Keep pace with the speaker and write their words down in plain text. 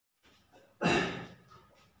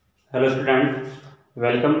Hello student,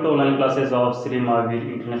 welcome to online classes of Sri Mahavir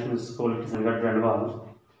International School, Kishangarh,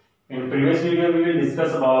 Bengal. In previous video, we will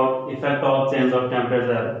discuss about effect of change of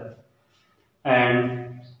temperature,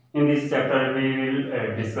 and in this chapter we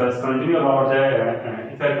will continue about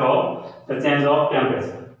the effect of the change of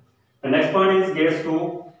temperature. The next point is gas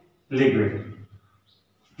to liquid.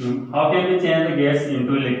 How can we change the gas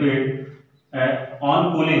into liquid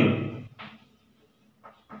on cooling?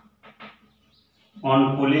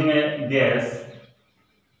 On cooling a gas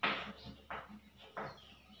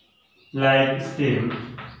like steam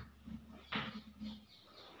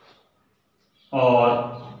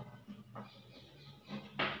or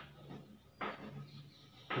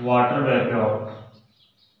water vapor,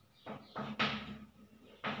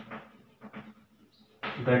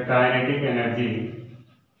 the kinetic energy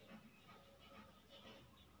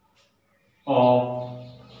of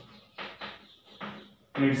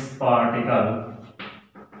its particle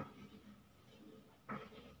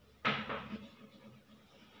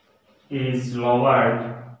is lowered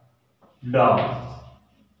down,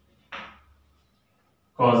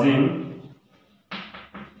 causing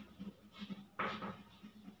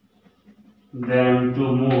them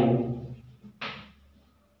to move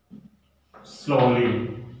slowly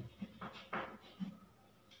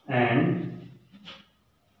and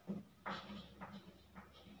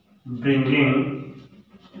bringing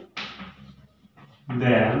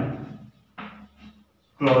them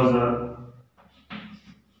closer,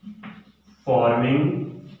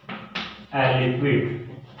 forming a liquid.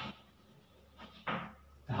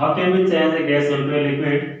 How can we change a gas into a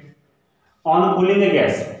liquid? On cooling a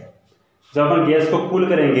gas, जब अपन gas को cool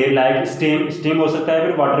करेंगे like steam हो सकता है,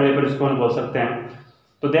 फिर water vapour जिसको हम बोल सकते हैं,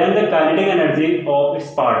 तो then the kinetic energy of its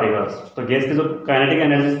particles, तो गैस की जो काइनेटिक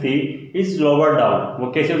एनर्जी थी इज लोअर डाउन,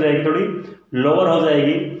 वो कैसे हो जाएगी, थोड़ी लोअर हो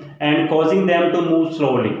जाएगी, and causing them to move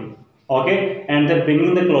slowly, okay, and they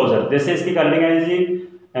bringing the closure, जैसे इसकी काइनेटिक एनर्जी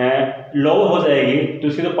लोअर हो जाएगी तो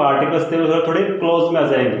इसके जो पार्टिकल्स थे वो थोड़े क्लोज में आ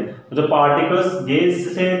जाएंगे, तो जो पार्टिकल्स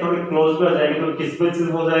गैस से थोड़े क्लोज में आ जाएंगे तो किस में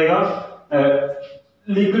चेंज हो जाएगा,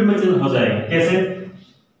 लिक्विड में चेंज हो जाएगा। कैसे?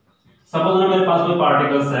 सपोज मेरे पास कोई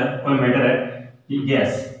पार्टिकल्स है, कोई मैटर है, ये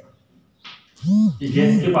गैस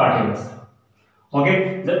के पार्टिकल्स, ओके,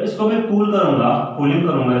 जब इसको मैं कूलिंग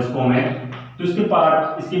करूंगा इसको मैं, तो इसके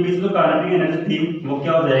बीच में जो काइनेटिक एनर्जी थी वो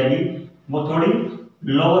क्या हो जाएगी, वो थोड़ी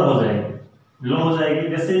लोअर हो जाएगी,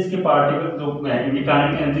 जैसे इसके पार्टिकल जो इनकी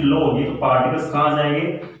काइनेटिक एनर्जी लो होगी तो पार्टिकल्स कहां जाएंगे,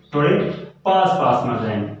 थोड़े पास में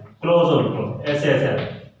जाएंगे, क्लोज और क्लोज, ऐसे,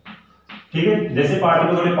 ठीक है, जैसे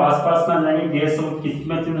पार्टिकल थोड़े पास में जाएंगे, गैस किस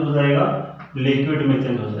में चेंज हो जाएगा, लिक्विड में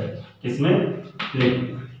चेंज हो जाएगा, किसमें,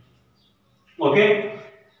 लिक्विड, ओके।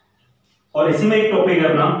 और इसी में एक टॉपिक है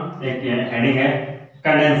अपना, एक हेडिंग है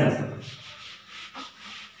कंडेंसेशन।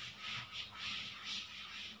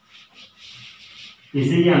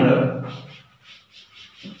 इसी के अंदर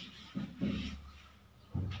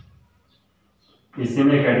इसी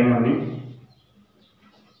में एक हेडिंग अपनी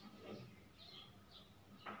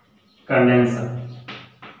condenser,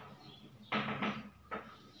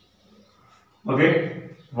 okay.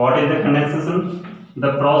 What is the condensation?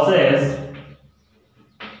 The process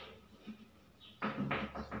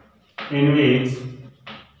in which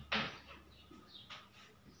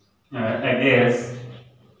a gas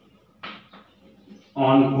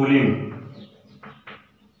on cooling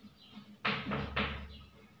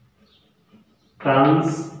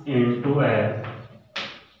turns into a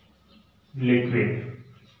liquid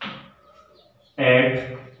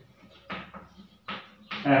at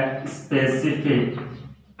a specific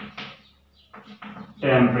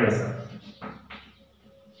temperature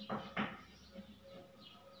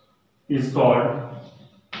is called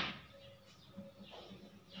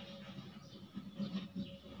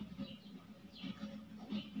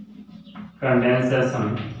condensation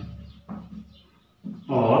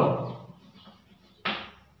or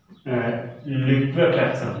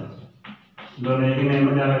liquefaction। दोनों एक ही नहीं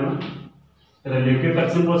में ध्यान रखना,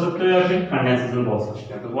 लिक्विफेक्शन बोल सकते हो या फिर कंडेंसेशन बोल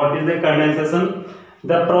सकते हैं। तो what is the condensation?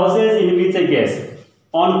 The process in which A gas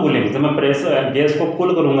on cooling, जब मैं गैस को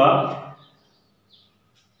कूल करूंगा,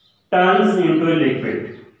 टर्न्स इनटू ए लिक्विड,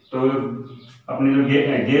 तो अपनी जो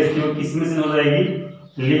गैस थी वो किस में चेंज हो जाएगी,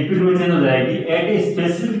 लिक्विड में चेंज हो जाएगी, eight a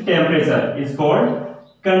specific temperature is called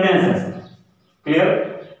condensation. Clear?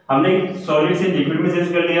 हमने सॉलिड से लिक्विड में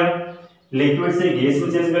चेंज कर लिया, लिक्विड से गैस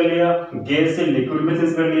में चेंज कर लिया, गैस से लिक्विड में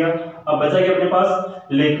चेंज कर लिया, अब बचा क्या अपने पास,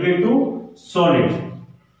 liquid to solid,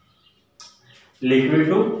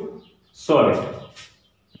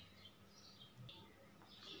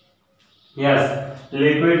 yes,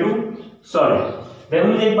 liquid to solid. देखो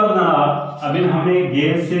मुझे एक बात बताना, अभी हमने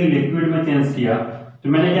गैस से लिक्विड में चेंज किया तो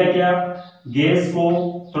मैंने क्या किया, गैस को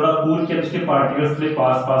थोड़ा कूल किया, उसके पार्टिकल्स थोड़े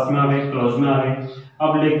पास पास में आ गए, क्लोज में आ गए।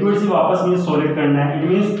 अब लिक्विड से वापस मुझे सॉलिड करना है, इट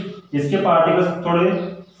मींस इसके पार्टिकल्स थोड़े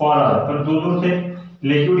फार आ रहे, थोड़े दूर दूर थे,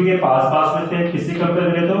 लिक्विड के पास पास में थे, किसी कंपेयर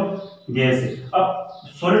करें तो गैस है। अब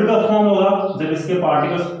सॉलिड का फॉर्म होगा जब इसके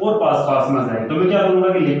पार्टिकल्स और पास पास में आ जाएंगे, तो मैं क्या करूंगा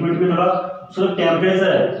कि लिक्विड में थोड़ा उसका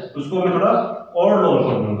टेम्परेचर है उसको मैं थोड़ा और लो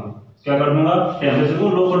कर दूंगा। क्या कर दूंगा, टेम्परेचर को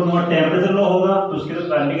लो कर दूंगा। टेम्परेचर लो होगा तो उसकी जो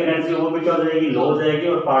काइनेटिक एनर्जी वो भी क्या हो जाएगी, लो हो जाएगी,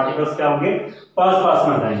 और पार्टिकल्स क्या होंगे, पास पास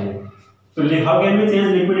में आ जाएंगे। तो how can we change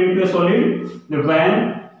liquid into a solid,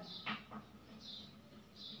 when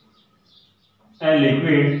a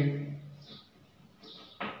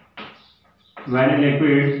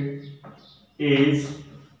liquid is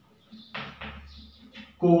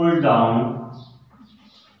cooled down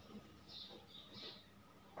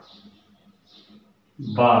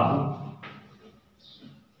by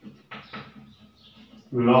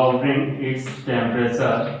lowering its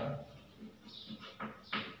temperature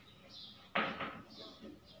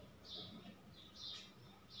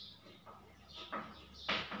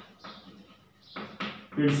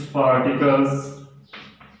its particles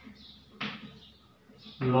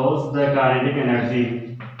lose the kinetic energy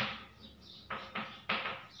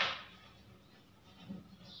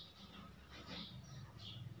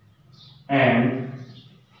and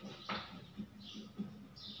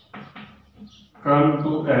come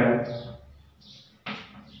to a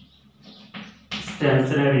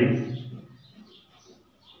stationary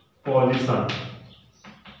position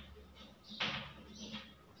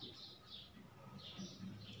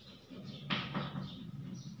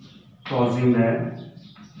causing the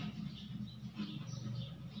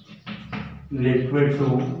liquid to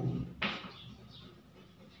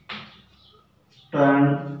turn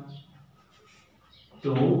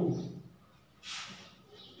to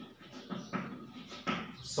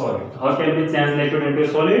solid. How can we change liquid into a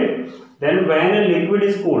solid? Then when a liquid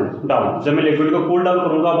is cooled down, जब मैं liquid को cool down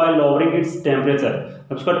करूंगा by lowering its temperature,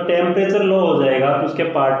 जब उसका temperature low हो जाएगा तो उसके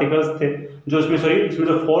पार्टिकल्स थे जो इसमें इसमें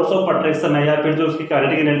जो फोर्स ऑफ अट्रैक्शन है या फिर जो उसकी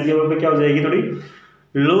काइनेटिक एनर्जी है वो भी क्या हो जाएगी, थोड़ी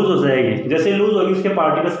लूज हो जाएगी। जैसे लूज होगी उसके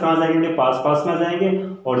पार्टिकल्स कहाँ जाएंगे, पास पास में आ जाएंगे,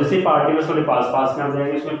 और जैसे पार्टिकल्स थोड़े पास पास में आ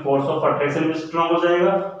जाएंगे उसमें फोर्स ऑफ अट्रैक्शन भी स्ट्रॉन्ग हो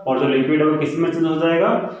जाएगा, और जो लिक्विड है वो किस में चेंज हो जाएगा,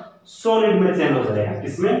 सॉलिड में चेंज हो जाएगा।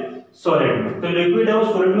 किसमें, सॉलिड में। तो लिक्विड है वो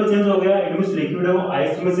सॉलिड में चेंज हो गया, इट मींस लिक्विड है वो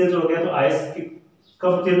आइस में चेंज हो गया। तो आइस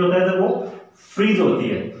कब चेंज होता है, जब वो फ्रीज होती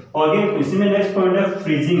है। और ये इसी में नेक्स्ट पॉइंट है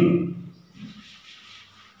freezing.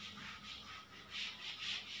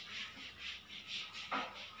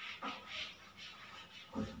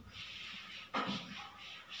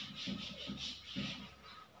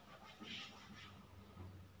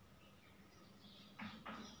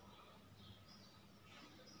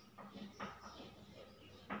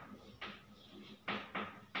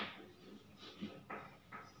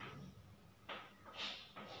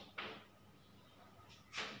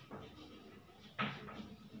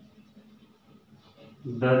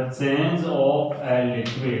 The change of a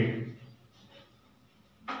liquid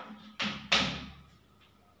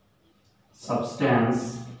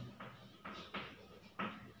substance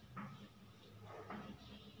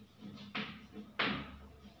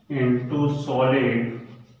into solid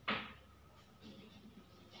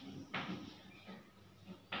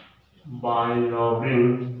by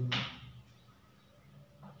lowering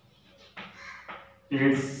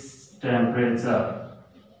its temperature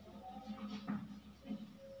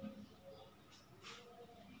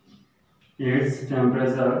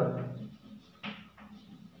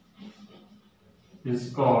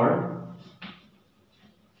is called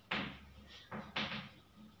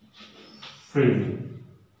freezing.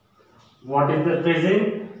 What is the freezing?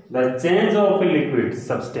 The change of a liquid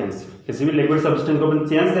substance. किसी भी liquid substance को अपन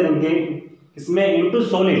चेंज करेंगे इसमें into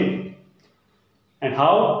solid, and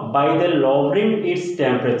how? By the lowering its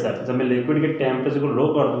temperature. जब मैं liquid के temperature को लो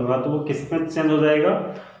कर दूंगा तो वो किस में चेंज हो जाएगा,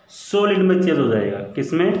 solid में चेंज हो जाएगा।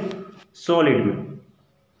 किसमें, solid में।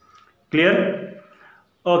 Clear,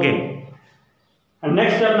 okay.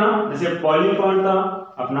 नेक्स्ट अपना जैसे बॉइलिंग पॉइंट था,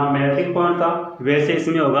 अपना मेल्टिंग पॉइंट था, वैसे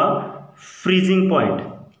इसमें होगा फ्रीजिंग पॉइंट।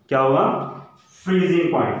 क्या होगा,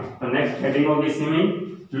 फ्रीजिंग पॉइंट। तो नेक्स्ट हेडिंग होगी इसमें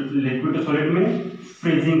लिक्विड टू सॉलिड में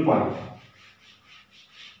freezing point.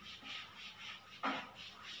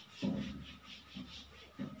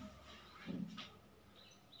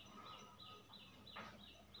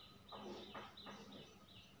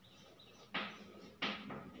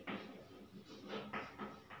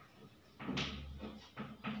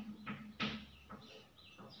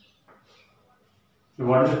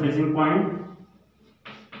 What is the freezing point?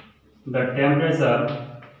 The temperature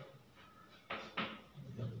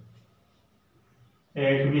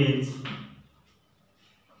at which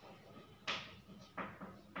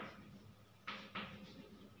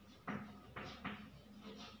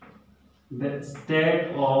the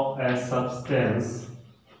state of a substance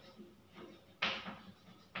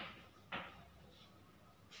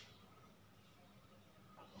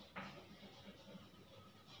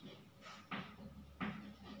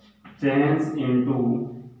change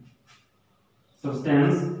into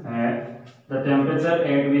substance at the temperature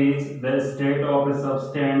at which the state of a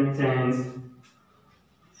substance changes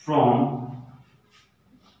from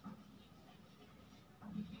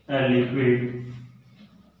a liquid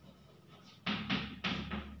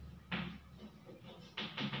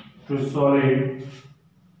to solid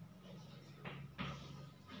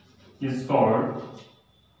is called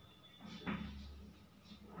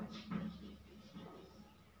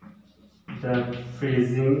the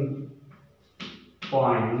freezing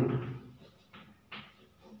point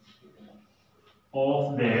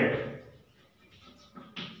of that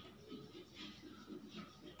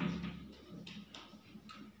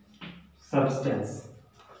substance.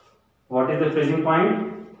 What is the freezing point?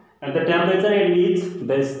 At the temperature at which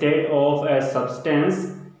the state of a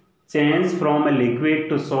substance changes from a liquid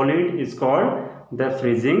to solid is called the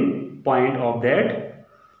freezing point of that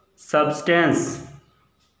substance.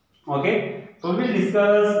 Okay, so we will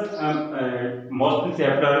discuss mostly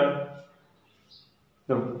chapter.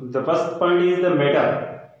 The first point is the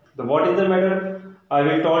matter. What is the matter? I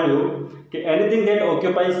will tell you that anything that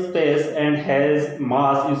occupies space and has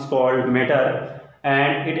mass is called matter,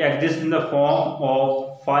 and it exists in the form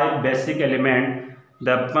of 5 basic elements.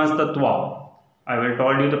 The Panch Tattva. I will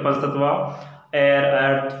tell you the Panch Tattva: air,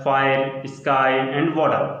 earth, fire, sky, and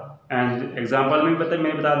water. And example में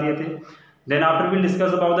मैंने बता दिए थे. Then after we will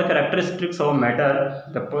discuss about the characteristics of matter.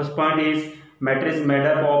 The first point is matter is made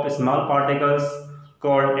up of small particles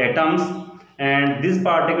called atoms, and these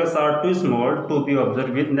particles are too small to be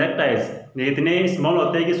observed with naked eyes. ये इतने small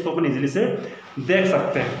होते हैं कि इसको अपन easily से देख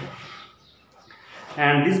सकते हैं.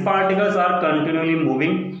 And these particles are continually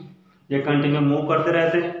moving. ये continue move करते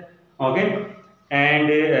रहते हैं. Okay, and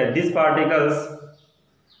these particles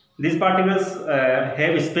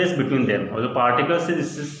have space between them. और जो particles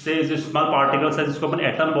से जो small particles है जिसको अपन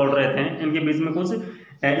एटम बोल रहे थे, इनके बीच में कौन सी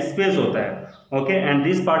स्पेस होता है. Okay, and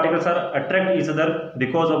this particles are attract each other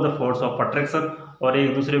because of the force of attraction. और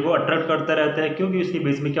एक दूसरे को अट्रैक्ट करते रहते हैं क्योंकि इसके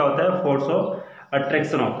बीच में क्या होता है, फोर्स ऑफ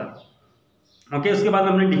अट्रैक्शन होता है. ओके, उसके बाद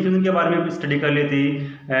हमने डिफ्यूजन के बारे में भी स्टडी कर ली थी,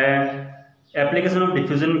 एप्लीकेशन ऑफ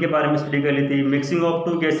डिफ्यूजन के बारे में स्टडी कर ली थी, मिक्सिंग ऑफ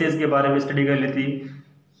टू गैसेस के बारे में स्टडी कर ली थी.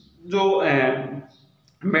 जो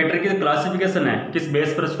मैटर की क्लासिफिकेशन है, किस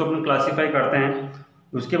बेस पर इसको अपन क्लासीफाई करते हैं,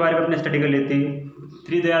 उसके बारे में अपने स्टडी कर ली थी.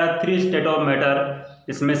 3 स्टेट ऑफ मैटर.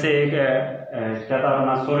 इसमें से एक क्या था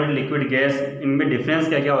अपना सॉलिड, लिक्विड, गैस. इनमें डिफरेंस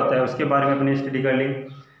क्या क्या होता है उसके बारे में अपने स्टडी कर ली.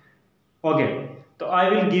 ओके, तो I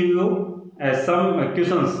will give you some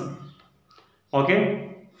questions, okay,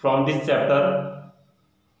 from this chapter.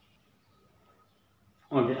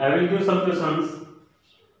 Okay, I will give some questions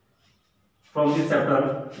from this chapter.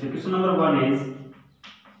 The question number 1 is,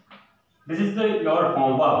 this is your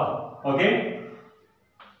homework. Okay,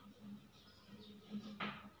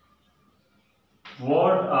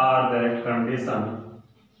 what are the conditions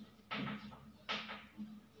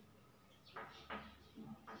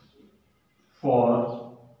for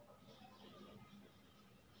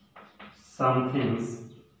some things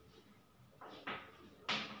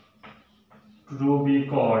to be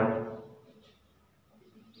called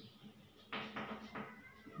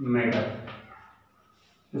matter?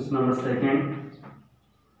 Question number 2,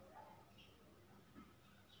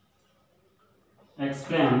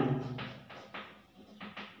 explain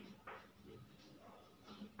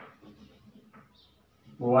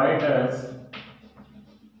why does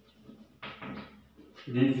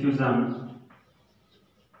diffusion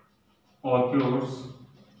occurs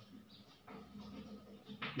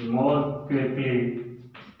more quickly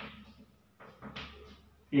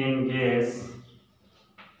in gas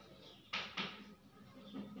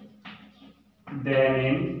than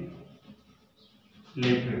in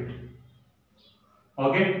liquid?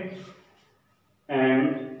 Okay,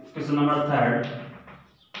 and question number 3,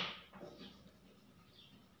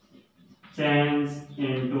 change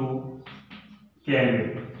into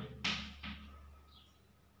Kelvin.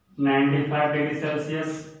 95 degrees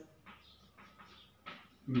Celsius,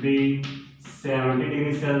 B 70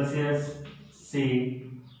 degrees Celsius, C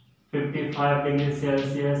 55 degrees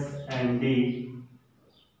Celsius, and D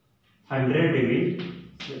 100 degrees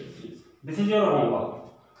Celsius. This is your homework.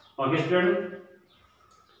 Okay, student.